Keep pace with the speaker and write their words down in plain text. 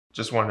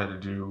Just wanted to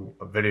do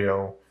a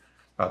video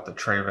about the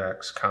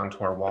Trayvax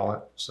Contour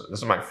wallet. So this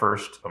is my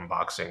first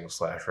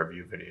unboxing /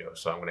 review video,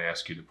 so I'm going to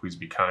ask you to please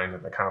be kind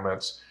in the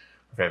comments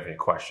if you have any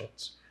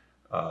questions.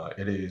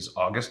 It is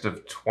August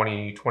of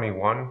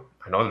 2021.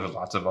 I know there's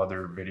lots of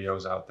other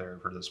videos out there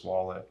for this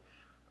wallet,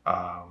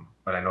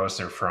 but I noticed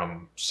they're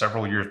from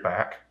several years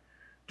back.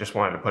 Just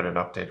wanted to put an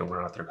updated one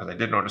out there because I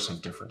did notice some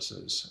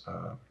differences.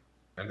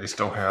 And they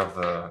still have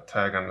the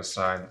tag on the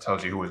side that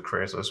tells you who was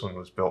created. So this one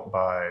was built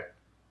by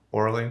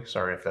Orly.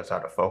 Sorry if that's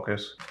out of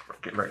focus.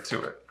 Get right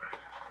to it.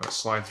 It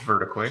slides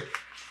vertically.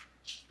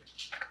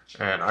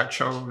 And I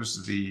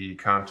chose the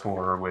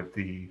Contour with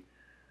the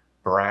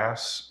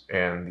brass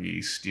and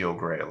the steel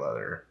gray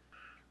leather.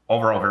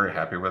 Overall, very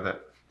happy with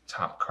it.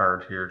 Top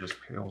card here just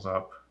peels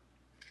up.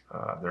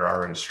 There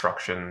are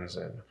instructions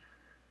and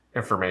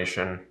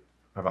information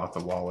about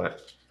the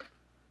wallet.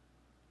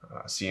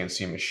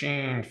 CNC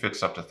machine,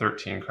 fits up to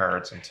 13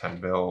 cards and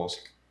 10 bills,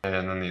 and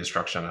then the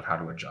instruction on how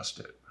to adjust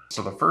it.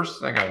 So the first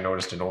thing I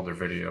noticed in older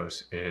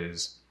videos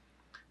is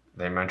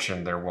they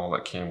mentioned their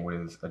wallet came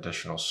with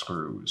additional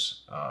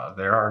screws.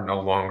 There are no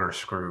longer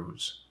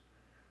screws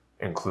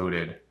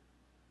included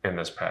in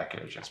this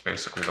package. It's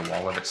basically the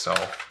wallet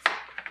itself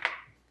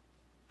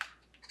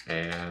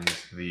and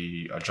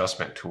the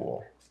adjustment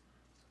tool,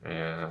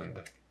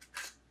 and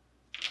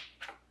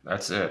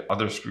that's it.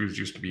 Other screws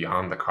used to be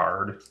on the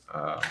card.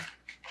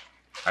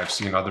 I've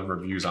seen other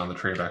reviews on the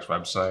Trayvax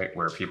website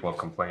where people have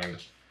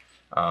complained.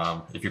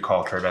 If you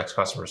call Trayvax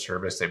customer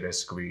service, they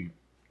basically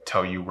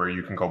tell you where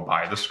you can go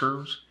buy the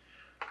screws.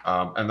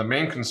 And the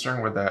main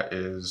concern with that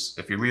is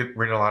if you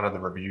read a lot of the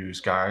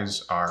reviews,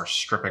 guys are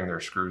stripping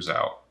their screws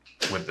out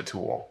with the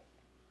tool.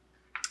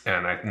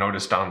 And I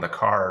noticed on the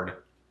card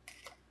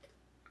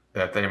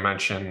that they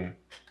mention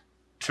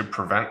to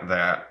prevent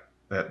that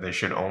they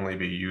should only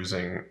be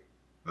using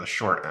the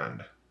short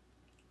end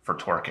for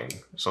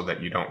torquing so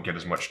that you don't get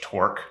as much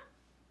torque,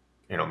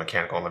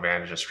 mechanical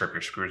advantage to strip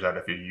your screws out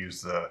if you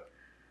use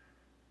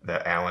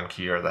the Allen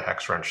key or the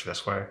hex wrench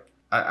this way.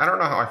 I don't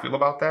know how I feel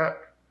about that.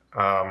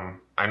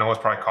 I know it's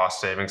probably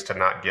cost savings to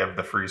not give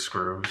the free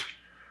screws.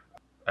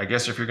 I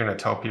guess if you're going to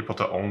tell people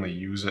to only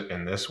use it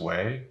in this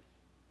way,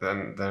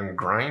 then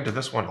grind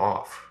this one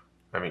off.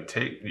 I mean,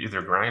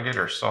 either grind it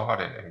or saw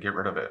it and get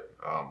rid of it.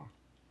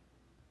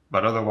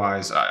 But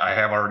otherwise, I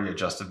have already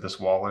adjusted this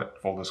wallet,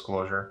 full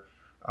disclosure.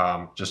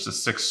 Just the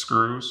 6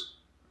 screws,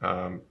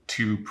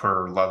 2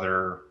 per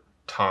leather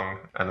tongue,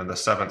 and then the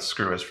 7th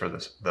screw is for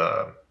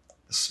the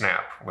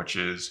snap, which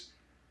is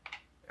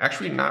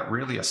actually not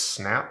really a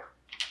snap.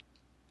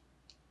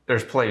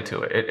 There's play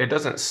to it. It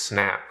doesn't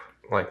snap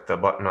like the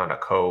button on a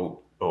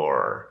coat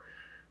or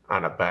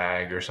on a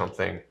bag or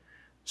something.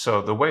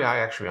 So the way I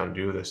actually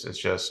undo this is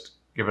just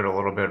give it a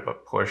little bit of a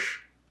push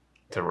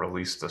to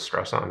release the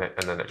stress on it,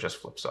 and then it just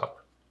flips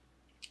up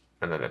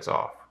and then it's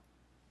off.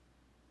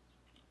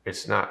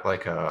 It's not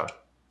like an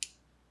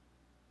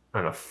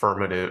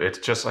affirmative, it's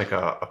just like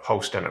a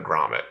post and a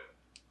grommet.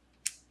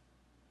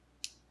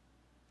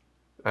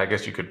 I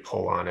guess you could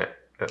pull on it.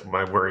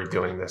 My worry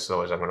doing this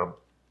though is I'm gonna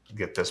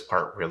get this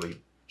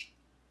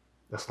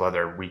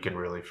leather weakened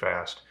really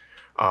fast.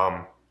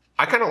 I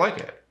kind of like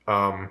it.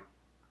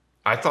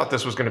 I thought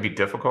this was gonna be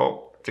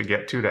difficult to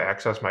get to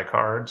access my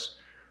cards,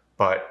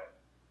 but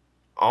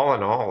all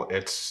in all,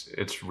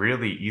 it's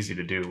really easy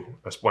to do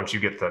once you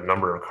get the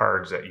number of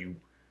cards that you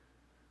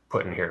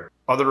put in here.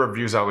 Other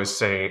reviews I was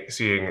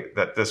seeing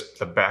that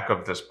the back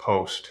of this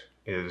post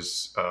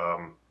is,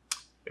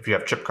 if you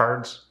have chip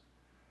cards,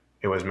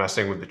 it was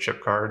messing with the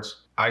chip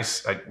cards.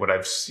 What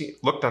I've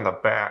looked on the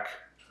back,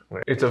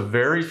 it's a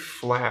very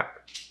flat,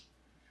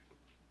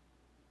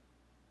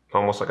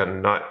 almost like a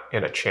nut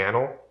in a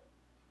channel,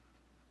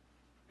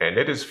 and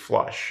it is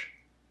flush.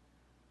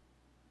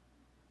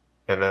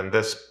 And then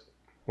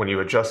when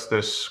you adjust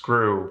this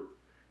screw,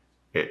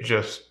 it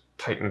just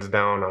tightens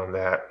down on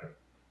that.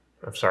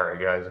 I'm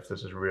sorry guys if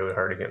this is really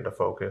hard to get into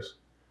focus.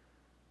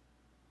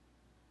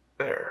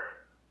 There.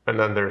 And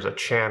then there's a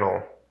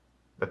channel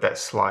that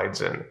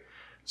slides in.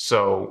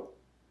 So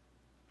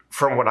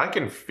from what I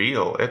can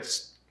feel,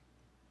 it's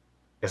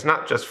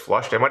not just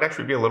flushed. It might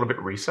actually be a little bit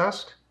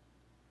recessed.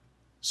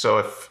 So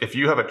if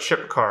you have a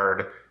chip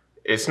card,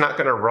 it's not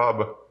going to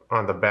rub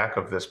on the back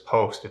of this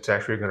post. It's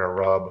actually going to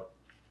rub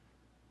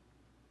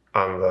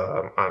on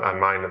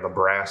mine and the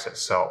brass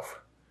itself.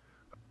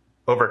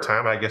 Over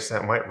time, I guess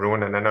that might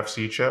ruin an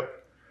NFC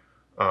chip,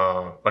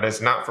 but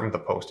it's not from the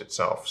post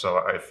itself.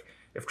 So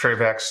if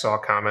Trayvax saw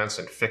comments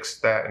and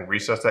fixed that and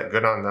recessed that,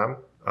 good on them.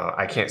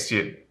 I can't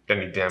see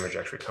any damage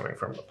actually coming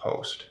from the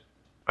post.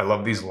 I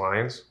love these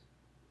lines.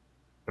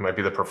 It might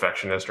be the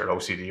perfectionist or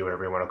OCD,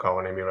 whatever you want to call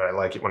it, but I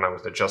like it when I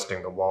was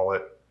adjusting the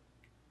wallet.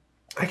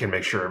 I can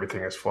make sure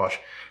everything is flush.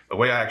 The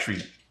way I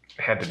actually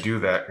had to do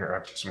that, here I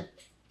have some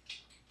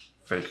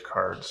fake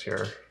cards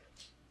here.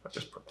 I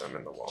just put them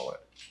in the wallet.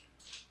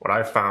 What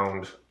I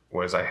found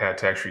was I had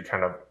to actually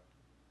kind of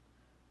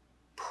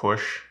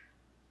push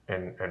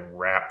and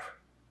wrap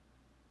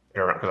it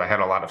around because I had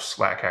a lot of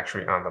slack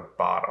actually on the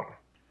bottom.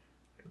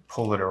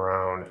 Pull it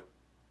around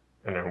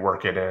and then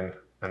work it in,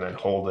 and then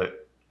hold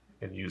it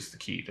and use the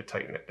key to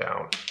tighten it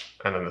down.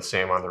 And then the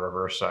same on the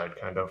reverse side,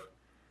 kind of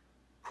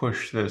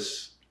push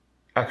this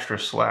extra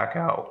slack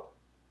out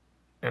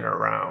and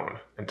around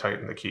and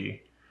tighten the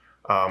key.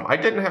 I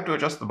didn't have to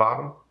adjust the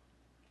bottom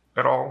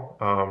at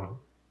all.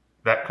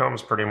 That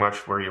comes pretty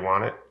much where you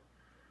want it.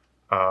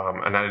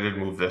 And I did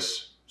move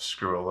this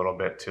screw a little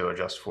bit to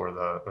adjust for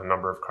the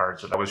number of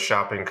cards. I was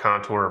shopping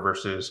Contour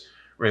versus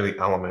really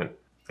Element.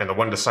 And the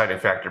one deciding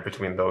factor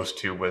between those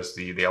two was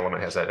the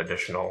Element has that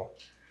additional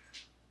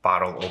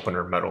bottle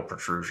opener metal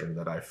protrusion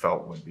that I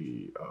felt would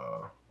be,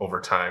 over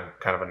time,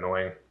 kind of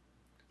annoying.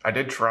 I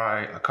did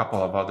try a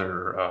couple of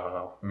other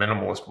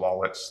minimalist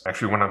wallets.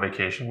 Actually went on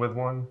vacation with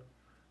one.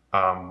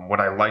 What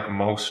I like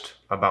most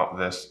about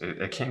this,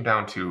 it came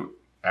down to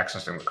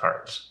accessing the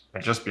cards.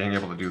 And just being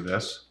able to do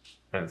this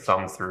and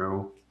thumb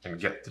through and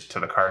get to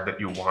the card that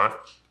you want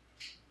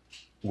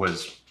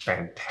was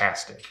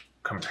fantastic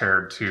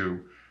compared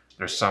to,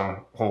 there's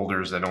some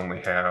holders that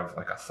only have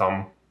like a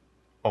thumb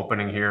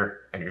opening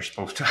here, and you're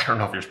supposed to, I don't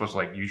know if you're supposed to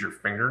like use your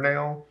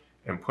fingernail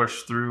and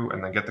push through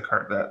and then get the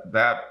card.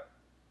 That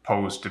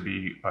posed to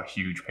be a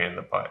huge pain in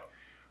the butt.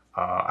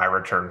 I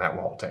returned that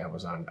wallet to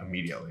Amazon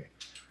immediately.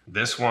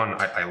 This one,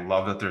 I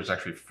love that there's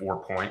actually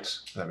 4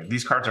 points. I mean,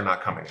 these cards are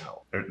not coming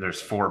out.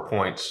 There's 4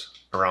 points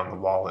around the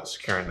wallet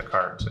securing the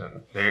cards,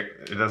 and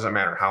it doesn't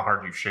matter how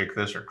hard you shake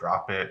this or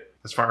drop it.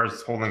 As far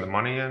as holding the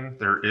money in,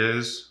 there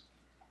is,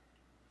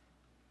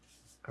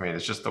 I mean,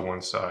 it's just the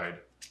one side.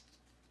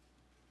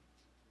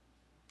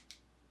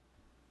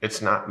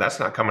 That's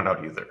not coming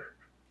out either.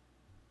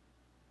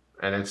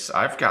 And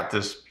I've got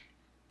this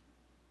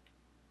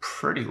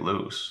pretty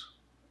loose,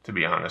 to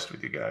be honest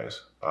with you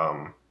guys.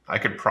 I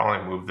could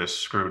probably move this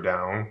screw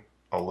down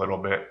a little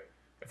bit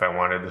if I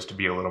wanted this to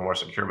be a little more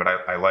secure, but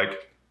I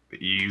like the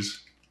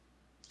ease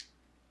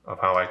of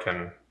how I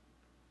can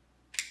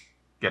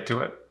get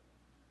to it.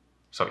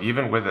 So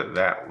even with it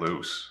that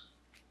loose,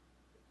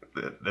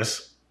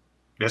 this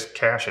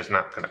cash is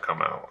not going to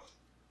come out.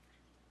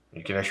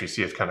 You can actually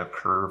see it's kind of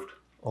curved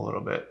a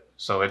little bit.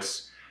 So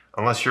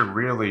unless you're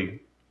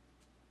really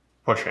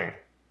pushing,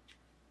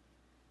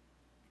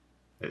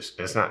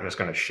 it's not just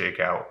going to shake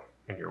out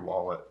in your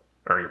wallet,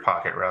 or your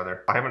pocket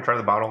rather. I haven't tried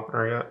the bottle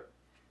opener yet.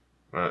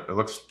 It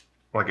looks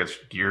like it's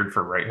geared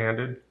for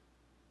right-handed.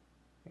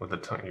 With the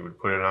tongue, you would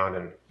put it on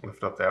and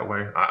lift up that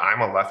way.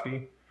 I'm a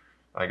lefty.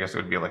 I guess it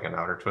would be like an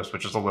outer twist,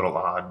 which is a little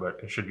odd, but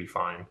it should be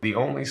fine. The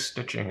only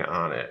stitching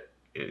on it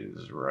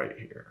is right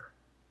here.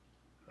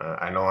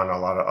 I know on a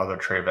lot of other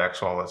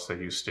Trayvax wallets, they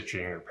use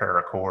stitching or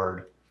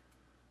paracord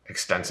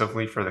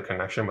extensively for the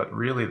connection, but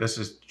really this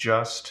is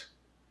just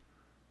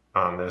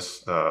on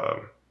this,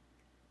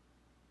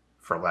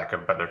 for lack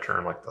of a better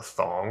term, like the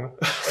thong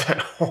that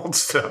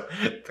holds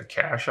the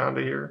cash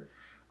onto here.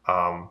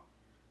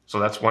 So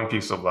that's one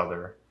piece of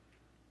leather.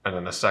 And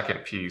then the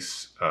second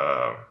piece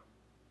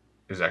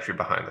is actually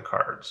behind the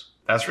cards.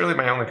 That's really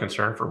my only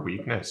concern for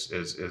weakness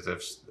is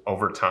if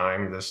over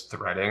time this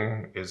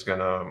threading is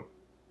gonna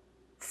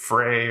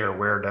fray or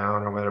wear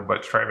down or whatever,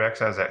 but Trayvax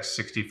has that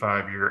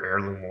 65-year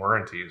heirloom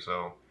warranty,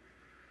 so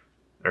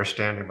they're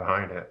standing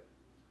behind it.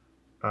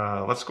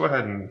 Let's go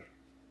ahead and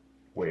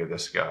weigh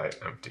this guy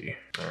empty.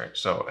 All right,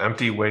 so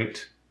empty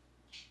weight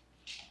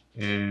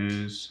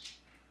is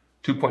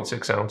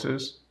 2.6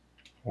 ounces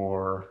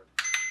or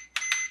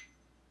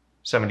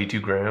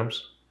 72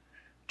 grams.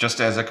 Just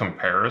as a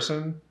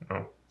comparison,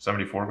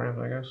 74 grams,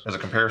 I guess. As a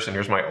comparison,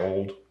 here's my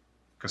old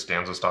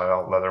Costanza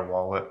style leather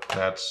wallet.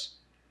 That's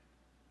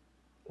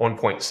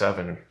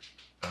 1.7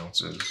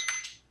 ounces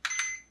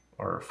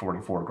or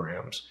 44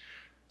 grams.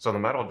 So the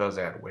metal does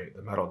add weight.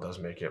 The metal does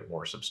make it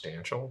more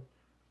substantial.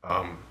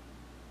 I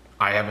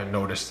haven't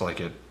noticed like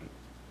it,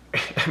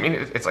 I mean,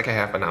 it's like a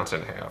half an ounce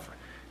and a half.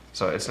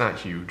 So it's not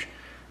huge,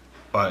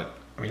 but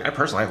I mean, I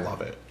personally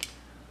love it.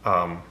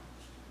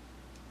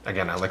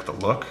 Again, I like the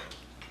look.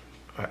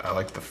 I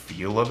like the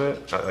feel of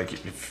it. I like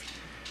if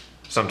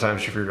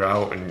sometimes you figure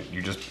out and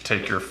you just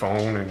take your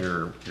phone and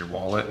your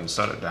wallet and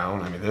set it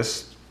down. I mean,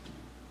 this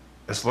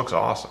looks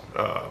awesome.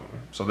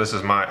 So this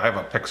is I have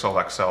a Pixel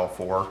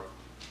XL4.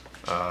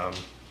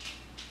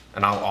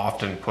 And I'll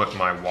often put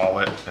my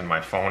wallet and my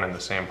phone in the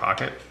same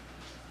pocket.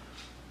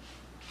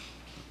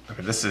 I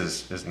mean, this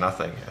is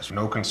nothing. There's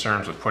no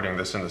concerns with putting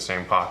this in the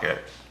same pocket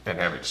and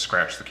having to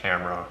scratch the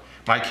camera.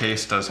 My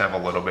case does have a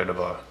little bit of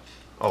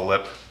a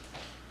lip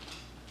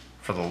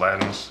for the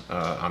lens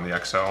on the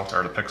XL,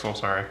 or the Pixel,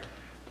 sorry.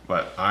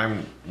 But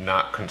I'm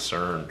not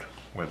concerned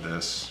with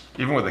this.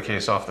 Even with the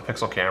case off the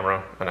Pixel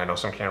camera, and I know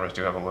some cameras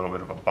do have a little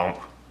bit of a bump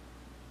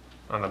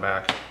on the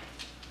back.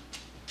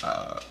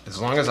 As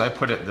long as I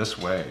put it this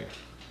way,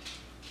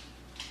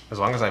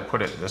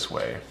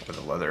 with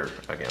the leather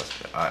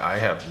against it, I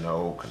have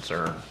no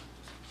concern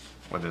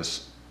with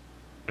this.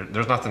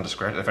 There's nothing to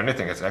scratch. If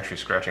anything, it's actually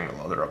scratching the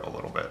leather up a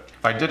little bit.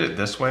 If I did it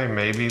this way,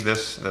 maybe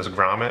this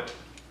grommet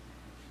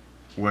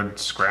would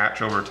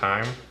scratch over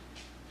time.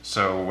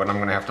 So what I'm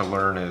gonna have to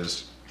learn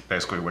is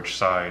basically which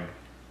side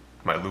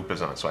my loop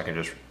is on, so I can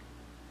just,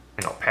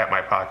 pat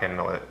my pocket and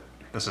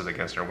this is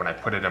against here, when I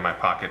put it in my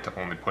pocket to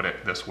only put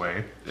it this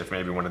way, if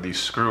maybe one of these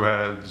screw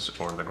heads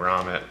or the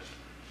grommet,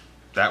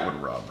 that would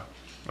rub.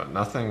 But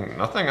nothing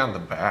on the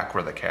back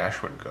where the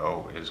cash would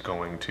go is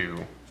going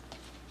to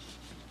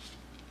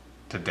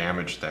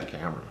damage that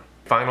camera.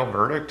 Final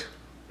verdict,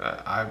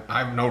 I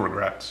have no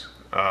regrets.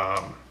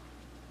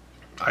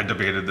 I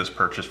debated this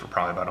purchase for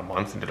probably about a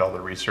month and did all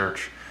the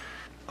research.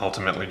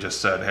 Ultimately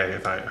just said, hey,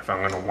 if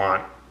I'm gonna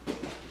want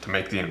to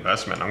make the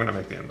investment, I'm gonna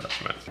make the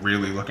investment.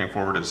 Really looking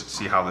forward to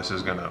see how this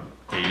is gonna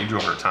age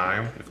over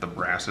time, if the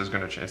brass is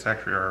gonna change. It's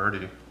actually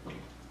already,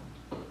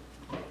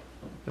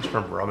 just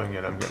from rubbing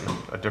it, I'm getting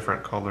a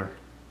different color.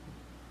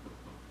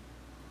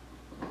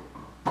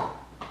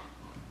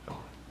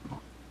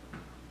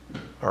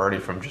 Already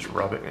from just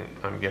rubbing it,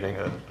 I'm getting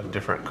a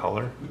different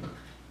color.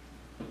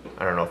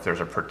 I don't know if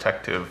there's a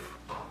protective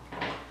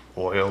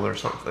oil or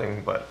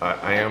something, but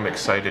I am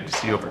excited to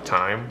see over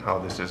time how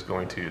this is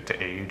going to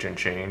age and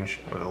change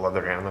with the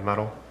leather and the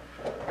metal.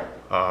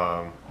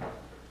 I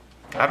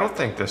don't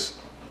think this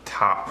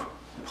top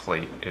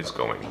plate is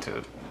going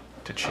to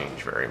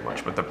change very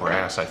much, but the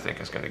brass I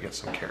think is going to get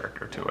some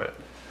character to it.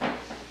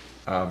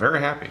 Very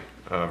happy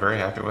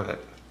with it.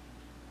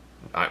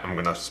 I'm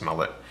gonna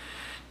smell it.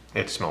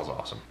 It smells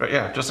awesome. But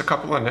yeah, just a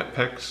couple of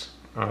nitpicks.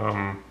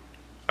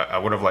 I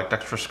would have liked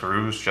extra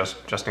screws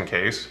just in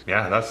case.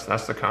 Yeah,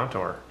 that's the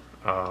Contour.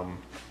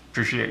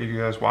 Appreciate you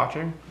guys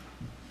watching.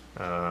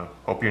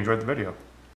 Hope you enjoyed the video.